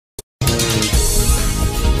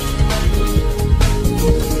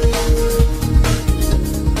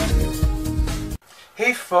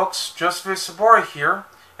folks, Joseph Sobora here,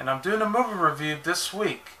 and I'm doing a movie review this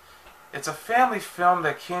week. It's a family film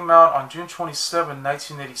that came out on June 27,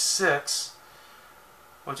 1986,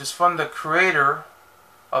 which is from the creator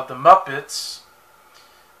of The Muppets,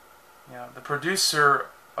 the producer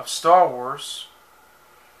of Star Wars,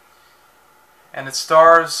 and it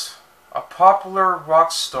stars a popular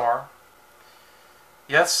rock star.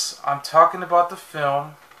 Yes, I'm talking about the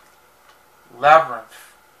film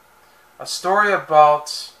Labyrinth, a story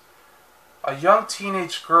about a young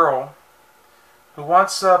teenage girl who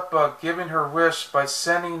winds up giving her wish by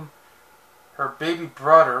sending her baby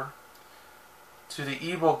brother to the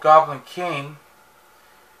evil Goblin King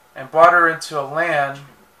and brought her into a land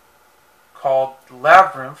called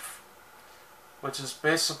Labyrinth, which is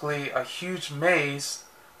basically a huge maze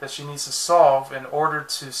that she needs to solve in order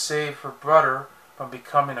to save her brother from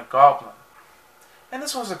becoming a goblin. And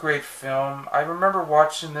this was a great film. I remember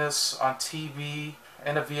watching this on TV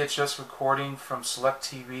and a VHS recording from Select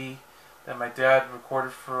TV that my dad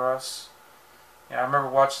recorded for us. I remember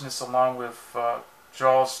watching this along with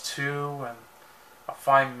Jaws 2 and A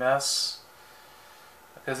Fine Mess,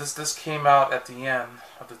 because this came out at the end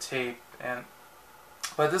of the tape.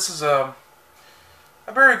 But this is a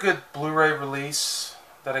very good Blu-ray release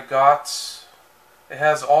that I got. It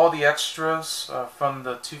has all the extras from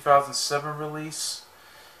the 2007 release,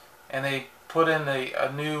 and they put in a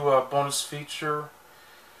new bonus feature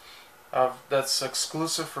that's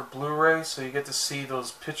exclusive for Blu-ray, so you get to see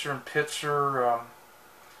those picture-in-picture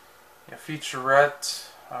featurette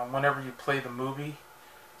whenever you play the movie,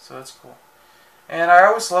 so that's cool. And I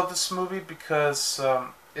always love this movie because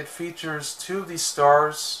it features two of these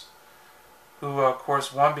stars who, of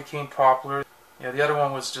course, one became popular. The other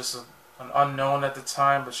one was just an unknown at the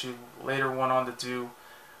time, but she later went on to do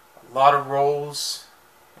a lot of roles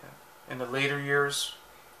in the later years,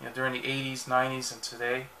 during the 80s, 90s, and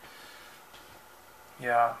today.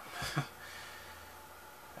 I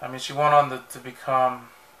mean, she went on to become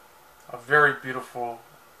a very beautiful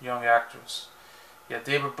young actress.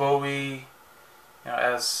 David Bowie,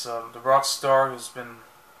 as the rock star who's been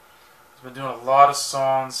doing a lot of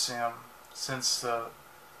songs since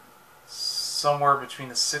somewhere between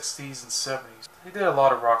the 60s and 70s. He did a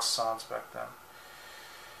lot of rock songs back then.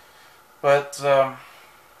 But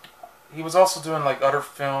he was also doing other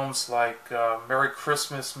films like Merry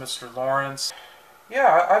Christmas, Mr. Lawrence.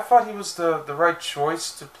 I thought he was the right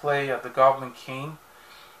choice to play the Goblin King.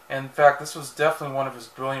 And in fact, this was definitely one of his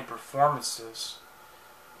brilliant performances,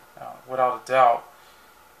 without a doubt.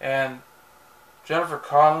 And Jennifer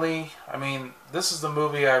Connelly, I mean, this is the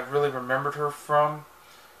movie I really remembered her from,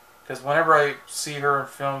 because whenever I see her in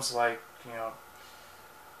films like,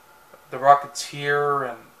 The Rocketeer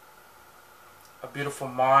and A Beautiful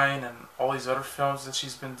Mind and all these other films that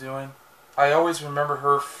she's been doing, I always remember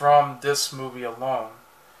her from this movie alone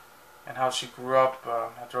and how she grew up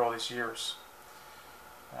after all these years.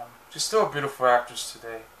 She's still a beautiful actress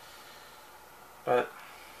today. But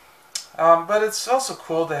it's also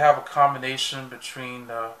cool to have a combination between,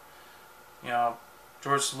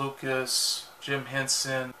 George Lucas, Jim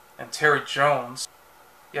Henson, and Terry Jones.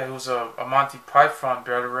 He was a Monty Python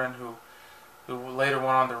veteran who later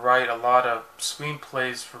went on to write a lot of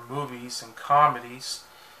screenplays for movies and comedies.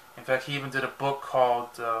 In fact, he even did a book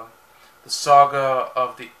called The Saga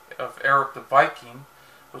of Eric the Viking,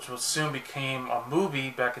 which was soon became a movie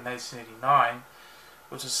back in 1989,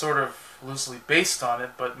 which is sort of loosely based on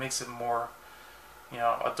it, but makes it more,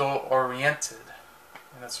 adult-oriented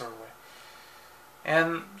in that sort of way.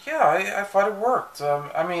 And I thought it worked.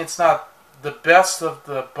 I mean, it's not the best of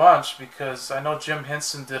the bunch, because I know Jim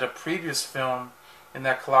Henson did a previous film in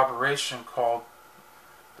that collaboration called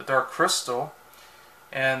The Dark Crystal,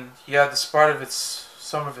 and despite of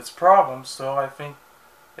some of its problems, though, I think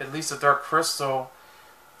at least The Dark Crystal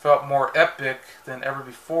felt more epic than ever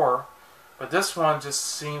before. But this one just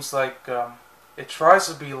seems like it tries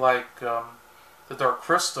to be like The Dark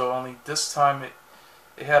Crystal, only this time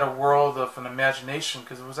it had a world of an imagination,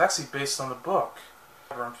 because it was actually based on the book.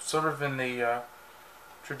 Sort of in the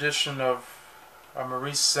tradition of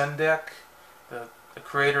Maurice Sendak, the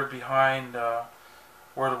creator behind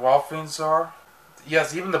Where the Wild Things Are.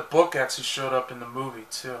 Yes, even the book actually showed up in the movie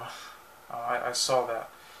too. I saw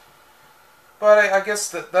that. But I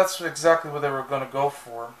guess that's exactly what they were going to go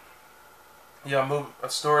for. A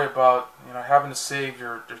story about having to save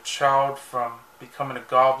your child from becoming a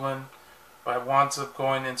goblin, but it winds up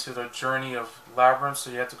going into the journey of Labyrinth,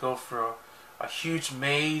 so you have to go through a huge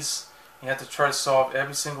maze. You have to try to solve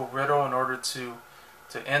every single riddle in order to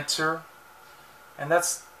enter. And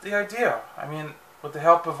that's the idea. I mean, with the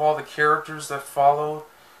help of all the characters that followed,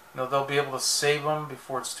 they'll be able to save him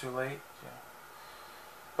before it's too late. Yeah.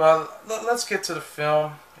 But let's get to the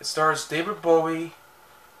film. It stars David Bowie,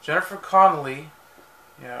 Jennifer Connelly,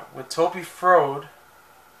 yeah, with Toby Froud,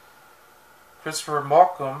 Christopher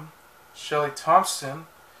Malcolm, Shelley Thompson,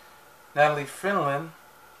 Natalie Finland,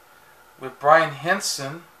 with Brian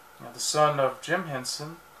Henson, the son of Jim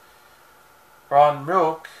Henson, Ron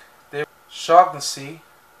Mueck, David Shaughnessy,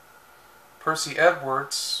 Percy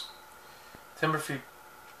Edwards, Timothy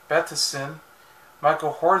Bateson,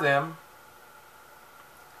 Michael Hordern,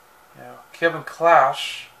 Kevin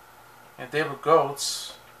Clash, and David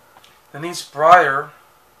Goetz, Denise Bryer,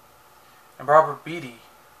 and Robert Beatty.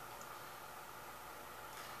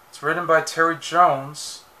 It's written by Terry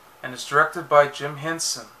Jones and is directed by Jim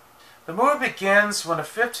Henson. The movie begins when a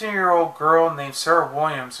 15-year-old girl named Sarah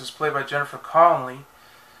Williams, who's played by Jennifer Connelly,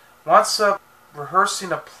 winds up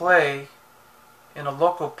rehearsing a play in a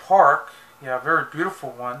local park, a very beautiful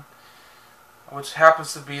one, which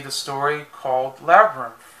happens to be the story called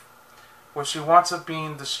Labyrinth, where she winds up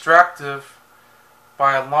being distracted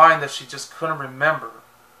by a line that she just couldn't remember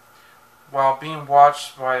while being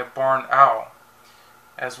watched by a barn owl,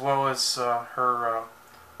 as well as her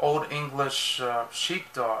Old English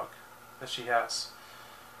sheepdog that she has,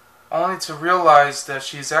 only to realize that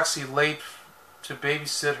she's actually late to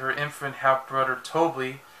babysit her infant half-brother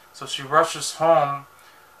Toby, so she rushes home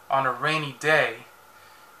on a rainy day.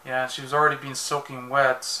 Yeah, she was already being soaking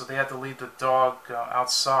wet, so they had to leave the dog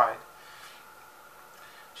outside.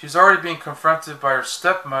 She's already being confronted by her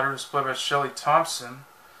stepmother, who's played by Shelley Thompson,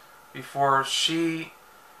 before she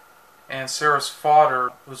and Sarah's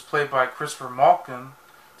father, who's played by Christopher Malcolm,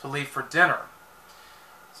 to leave for dinner.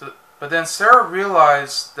 But then Sarah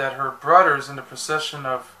realized that her brother is in the procession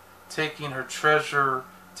of taking her treasure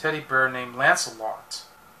teddy bear named Lancelot.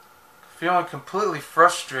 Feeling completely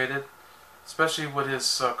frustrated, especially with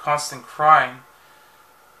his constant crying,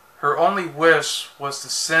 her only wish was to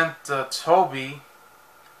send Toby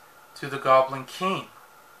to the Goblin King.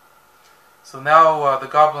 So now the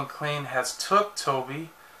Goblin King has took Toby,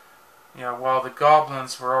 while the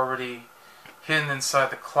goblins were already hidden inside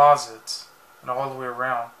the closet and all the way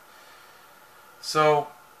around. So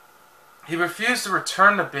he refused to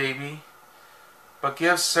return the baby, but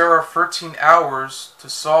gives Sarah 13 hours to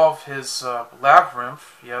solve his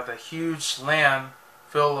labyrinth, the huge land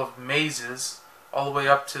filled of mazes all the way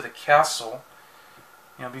up to the castle,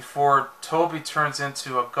 before Toby turns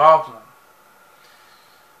into a goblin.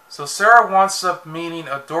 So Sarah winds up meeting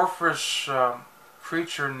a dwarfish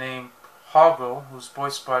creature named Hoggle, who's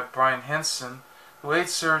voiced by Brian Henson, who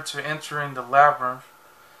aids her to entering the labyrinth,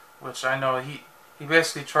 which I know he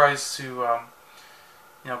basically tries to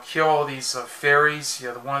kill all these fairies,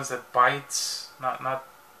 the ones that bite,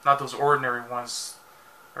 not those ordinary ones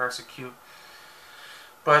that are actually cute.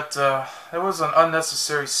 But there was an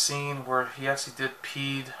unnecessary scene where he actually did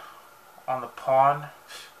peed on the pond,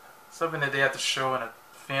 something that they had to show in a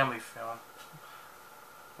family film.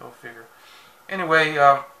 Go figure. Anyway,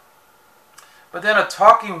 but then a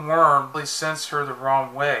talking worm really sends her the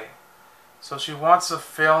wrong way. So she winds up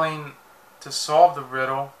failing to solve the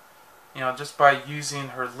riddle, just by using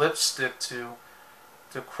her lipstick to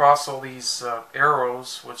cross all these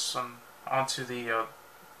arrows, which onto the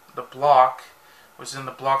block, which then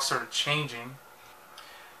the block started changing.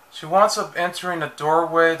 She winds up entering a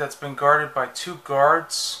doorway that's been guarded by two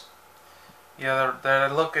guards,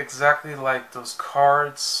 that look exactly like those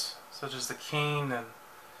cards, such as the king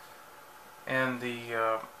and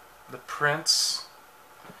the prince.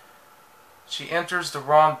 She enters the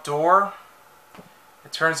wrong door.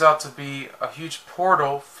 It turns out to be a huge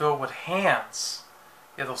portal filled with hands.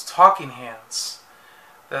 Those talking hands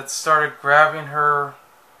that started grabbing her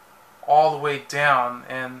all the way down,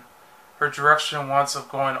 and her direction winds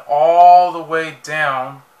up going all the way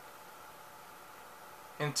down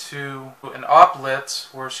into an oblet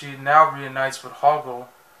where she now reunites with Hoggle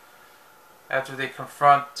after they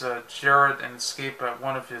confront Jared and escape at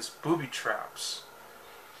one of his booby traps.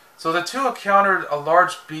 So the two encountered a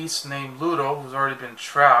large beast named Ludo, who's already been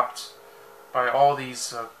trapped by all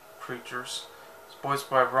these creatures. It's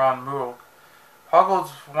voiced by Ron Mueck.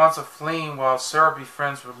 Hoggle wants to flee while Sarah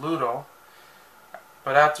befriends with Ludo,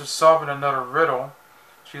 but after solving another riddle,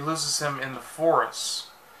 she loses him in the forest,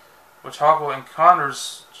 which Hoggle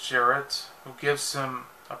encounters Jared, who gives him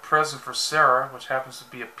a present for Sarah, which happens to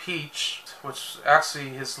be a peach, which actually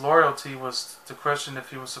his loyalty was to question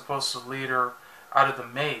if he was supposed to lead her out of the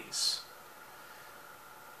maze.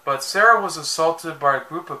 But Sarah was assaulted by a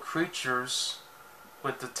group of creatures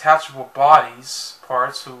with detachable bodies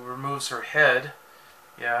parts who removes her head.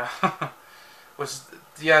 That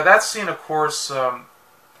scene, of course,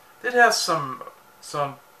 did have some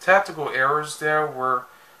tactical errors there where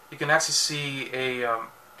you can actually see a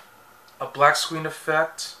black screen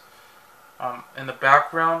effect in the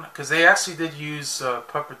background, because they actually did use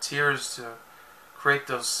puppeteers to create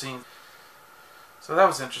those scenes. So that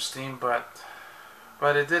was interesting, but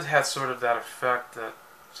it did have sort of that effect that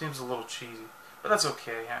seems a little cheesy. But that's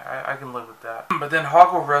okay, I can live with that. But then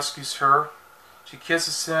Hoggle rescues her. She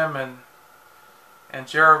kisses him, and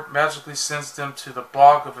Jared magically sends them to the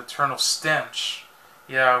bog of eternal stench.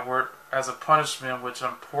 Yeah, where, as a punishment, which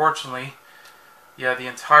unfortunately, yeah, the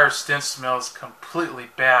entire stench smell is completely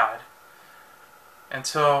bad.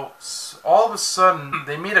 Until all of a sudden,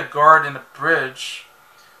 they meet a guard in a bridge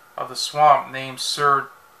of the swamp named Sir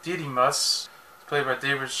Didymus, played by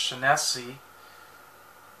David Shaughnessy,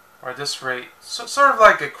 or at this rate, sort of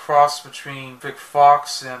like a cross between Vic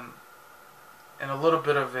Fox and a little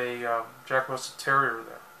bit of a Jack Russell Terrier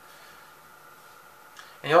there.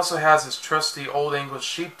 And he also has his trusty Old English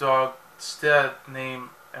sheepdog, Stead, named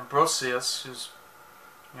Ambrosius, who's,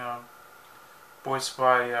 voiced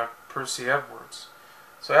by Percy Edwards.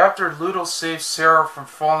 So after Ludo saves Sarah from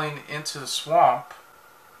falling into the swamp,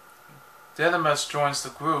 Didymus joins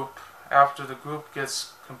the group. After the group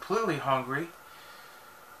gets completely hungry,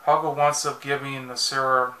 Hoggle winds up giving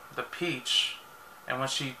Sarah the peach, and when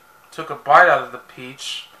she took a bite out of the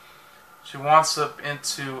peach, she winds up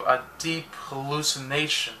into a deep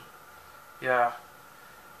hallucination. Yeah,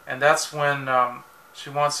 and that's when she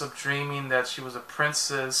winds up dreaming that she was a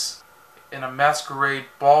princess in a masquerade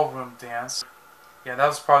ballroom dance. Yeah, that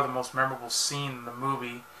was probably the most memorable scene in the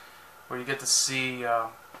movie, where you get to see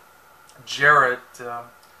Jared,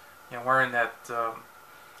 wearing that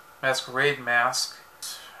masquerade mask,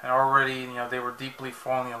 and already, they were deeply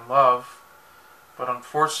falling in love. But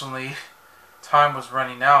unfortunately, time was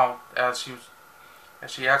running out as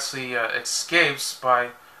she actually escapes by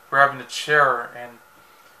grabbing a chair and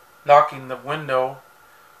knocking the window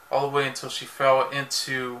all the way until she fell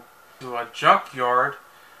into a junkyard,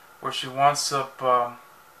 where she winds up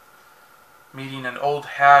meeting an old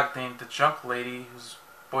hag named the Junk Lady, who's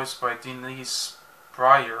voiced by Denise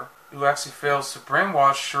Bryer, who actually fails to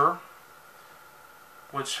brainwash her,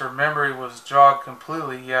 which her memory was jogged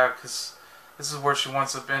completely. Yeah, because this is where she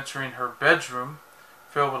winds up entering her bedroom,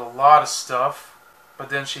 filled with a lot of stuff, but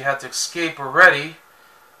then she had to escape already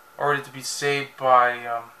to be saved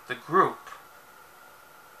by the group.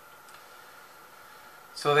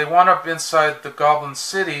 So they wound up inside the Goblin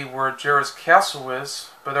City, where Jared's castle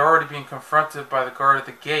is, but they're already being confronted by the guard at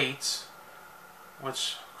the gate,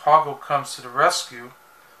 which Hoggle comes to the rescue,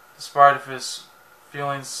 despite of his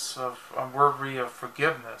feelings of unworthy of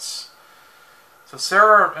forgiveness. So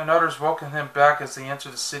Sarah and others welcome him back as they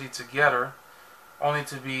enter the city together, only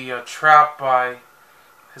to be trapped by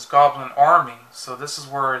his goblin army. So this is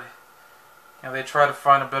where they try to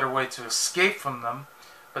find a better way to escape from them,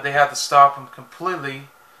 but they had to stop them completely,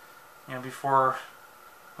 before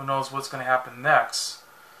who knows what's going to happen next.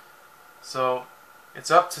 So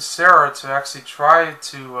it's up to Sarah to actually try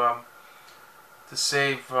to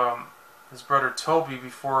save his brother Toby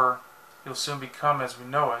before he'll soon become, as we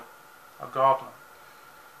know it, a goblin.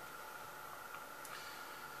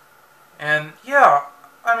 And yeah,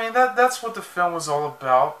 that's what the film was all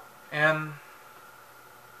about. And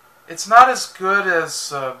it's not as good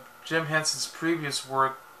as Jim Henson's previous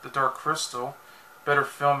work, The Dark Crystal. Better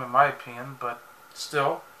film in my opinion, but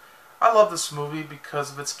still, I love this movie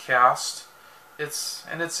because of its cast. It's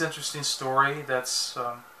interesting story that's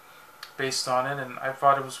based on it, and I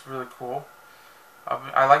thought it was really cool.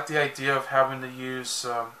 I like the idea of having to use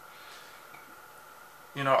a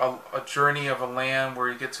journey of a land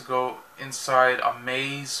where you get to go inside a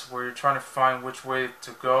maze where you're trying to find which way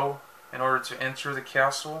to go in order to enter the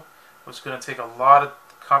castle, which is going to take a lot of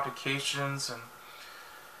complications, and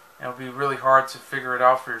it'll be really hard to figure it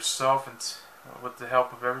out for yourself, and with the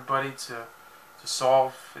help of everybody to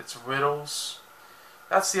solve its riddles.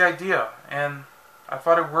 That's the idea, and I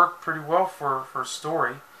thought it worked pretty well for a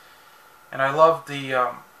story. And I love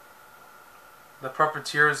the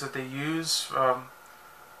puppeteers that they use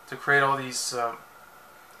to create all these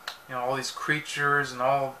all these creatures and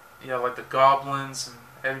all like the goblins and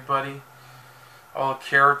everybody, all the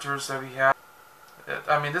characters that we have.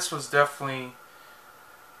 This was definitely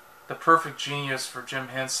the perfect genius for Jim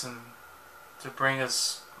Henson to bring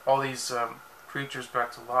us all these creatures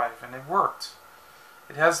back to life, and it worked.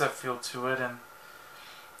 It has that feel to it, and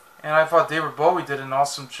I thought David Bowie did an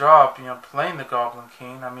awesome job, playing the Goblin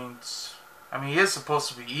King. He is supposed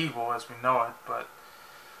to be evil, as we know it, but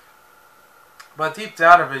deep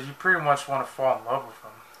down of it, you pretty much want to fall in love with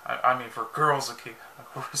him. For girls, of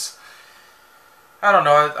course. I don't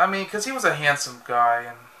know. I mean, because he was a handsome guy,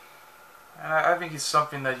 and I think he's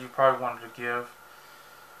something that you probably wanted to give.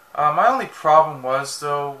 My only problem was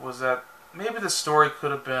that maybe the story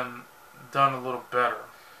could have been done a little better.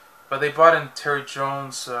 But they brought in Terry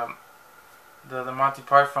Jones, the Monty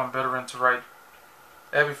Python veteran, to write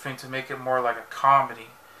everything to make it more like a comedy.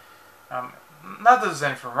 Not that there's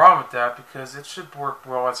anything wrong with that, because it should work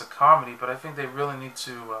well as a comedy, but I think they really need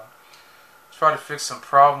to try to fix some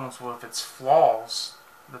problems with its flaws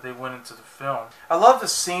that they went into the film. I love the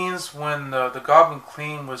scenes when the Goblin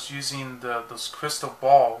Queen was using those crystal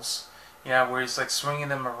balls, yeah, where he's like swinging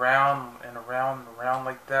them around and around and around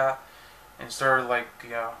like that, and he started like,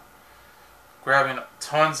 grabbing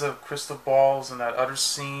tons of crystal balls in that other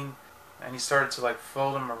scene, and he started to like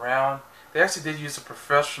throw them around. They actually did use a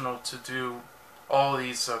professional to do all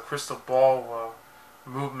these crystal ball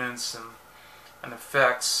movements and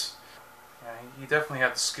effects. Yeah, he definitely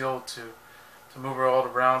had the skill to move her all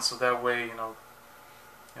around, so that way,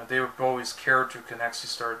 David Bowie's character can actually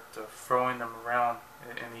start throwing them around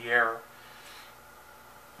in the air,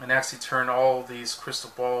 and actually turn all these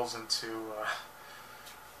crystal balls into,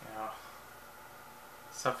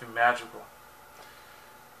 something magical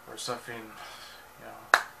or something,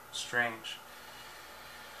 strange.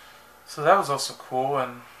 So that was also cool,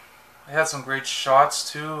 and it had some great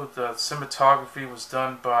shots too. The cinematography was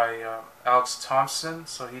done by Alex Thompson,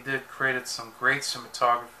 so he created some great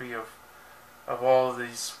cinematography of all of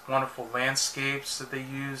these wonderful landscapes that they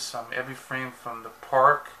use. Everything from the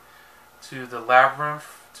park to the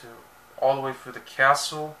labyrinth to all the way through the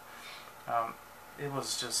castle. It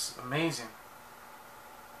was just amazing,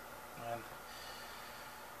 and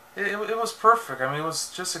it was perfect. I mean, it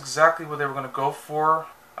was just exactly what they were going to go for.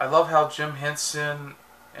 I love how Jim Henson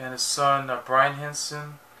and his son Brian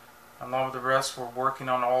Henson, along with the rest, were working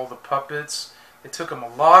on all the puppets. It took them a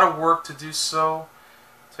lot of work to do so,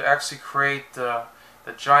 to actually create the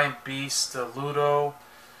giant beast, Ludo,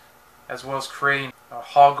 as well as creating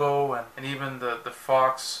Hoggo and even the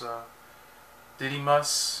fox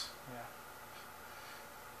Didymus,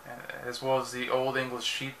 as well as the old English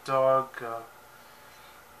sheepdog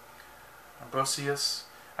Ambrosius.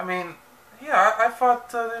 I mean, yeah, I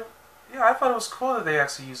thought it was cool that they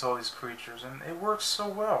actually used all these creatures, and it works so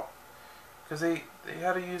well, because they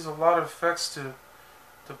had to use a lot of effects to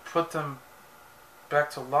put them back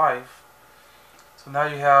to life. So now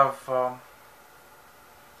you have,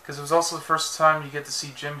 because it was also the first time you get to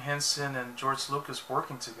see Jim Henson and George Lucas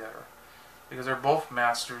working together, because they're both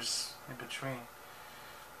masters in between.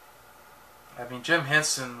 I mean, Jim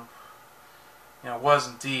Henson, was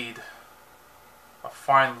indeed a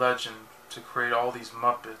fine legend to create all these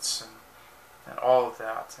Muppets and all of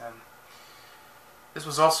that. And this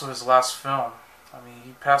was also his last film. I mean,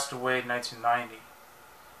 he passed away in 1990,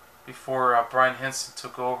 before Brian Henson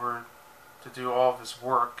took over to do all of his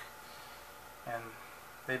work, and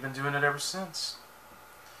they've been doing it ever since.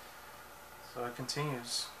 So it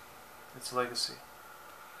continues its legacy.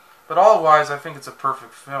 But otherwise, I think it's a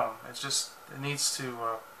perfect film. It needs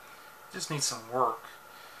some work.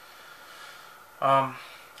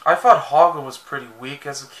 I thought Hoggo was pretty weak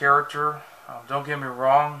as a character. Don't get me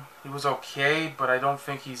wrong, he was okay, but I don't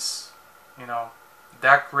think he's,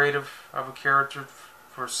 that great of a character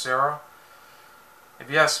for Sarah. If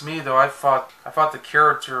you ask me, though, I thought the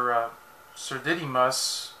character Sir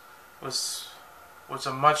Didymus was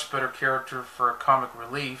a much better character for a comic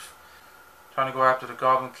relief, trying to go after the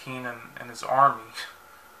Goblin King and his army.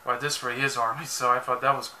 Well, at this rate, his army. So I thought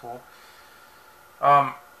that was cool.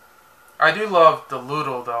 I do love the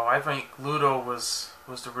Ludo, though. I think Ludo was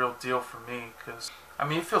the real deal for me, because I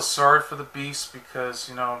mean, you feel sorry for the beast,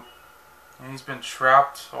 because he's been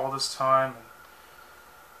trapped all this time,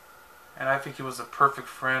 and I think he was the perfect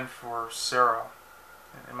friend for Sarah,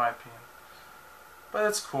 in my opinion. But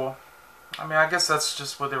it's cool. I mean, I guess that's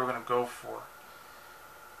just what they were going to go for.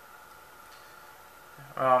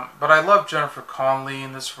 But I love Jennifer Connelly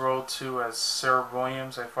in this role too, as Sarah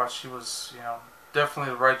Williams. I thought she was,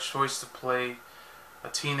 definitely the right choice to play a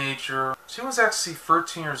teenager. She was actually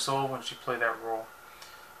 13 years old when she played that role.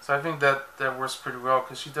 So I think that works pretty well,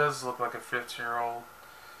 because she does look like a 15-year-old,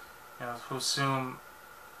 who soon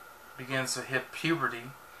begins to hit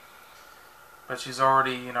puberty. But she's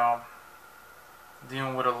already,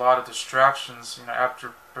 dealing with a lot of distractions,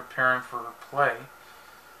 after preparing for her play.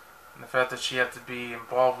 And the fact that she had to be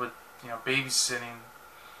involved with, babysitting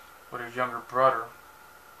with her younger brother.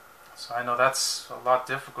 So I know that's a lot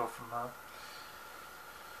difficult for her.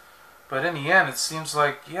 But in the end, it seems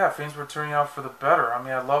like, things were turning out for the better. I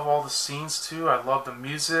mean, I love all the scenes too. I love the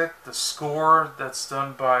music, the score that's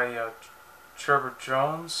done by Trevor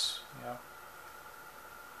Jones.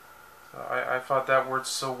 I thought that worked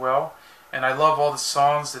so well. And I love all the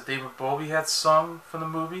songs that David Bowie had sung for the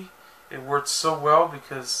movie. It worked so well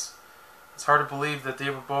because it's hard to believe that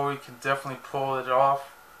David Bowie can definitely pull it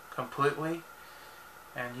off completely.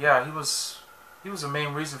 And yeah, he was the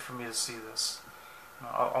main reason for me to see this,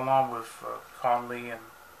 along with Connelly and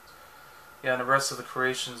the rest of the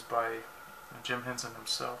creations by Jim Henson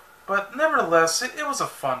himself. But nevertheless, it was a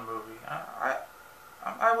fun movie.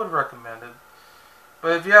 I would recommend it.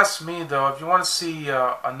 But if you ask me, though, if you want to see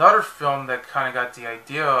another film that kind of got the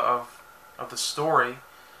idea of the story,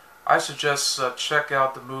 I suggest check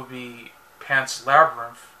out the movie Pan's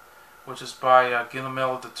Labyrinth, which is by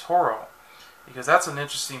Guillermo del Toro, because that's an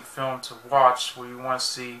interesting film to watch where you want to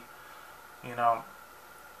see,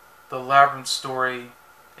 the Labyrinth story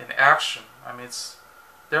in action. I mean, it's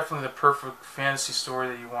definitely the perfect fantasy story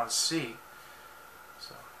that you want to see.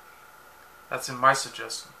 So that's in my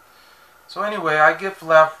suggestion. So anyway, I give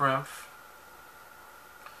Labyrinth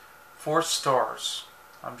 4 stars.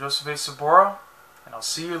 I'm Joseph A. Sobora, and I'll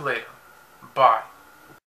see you later. Bye.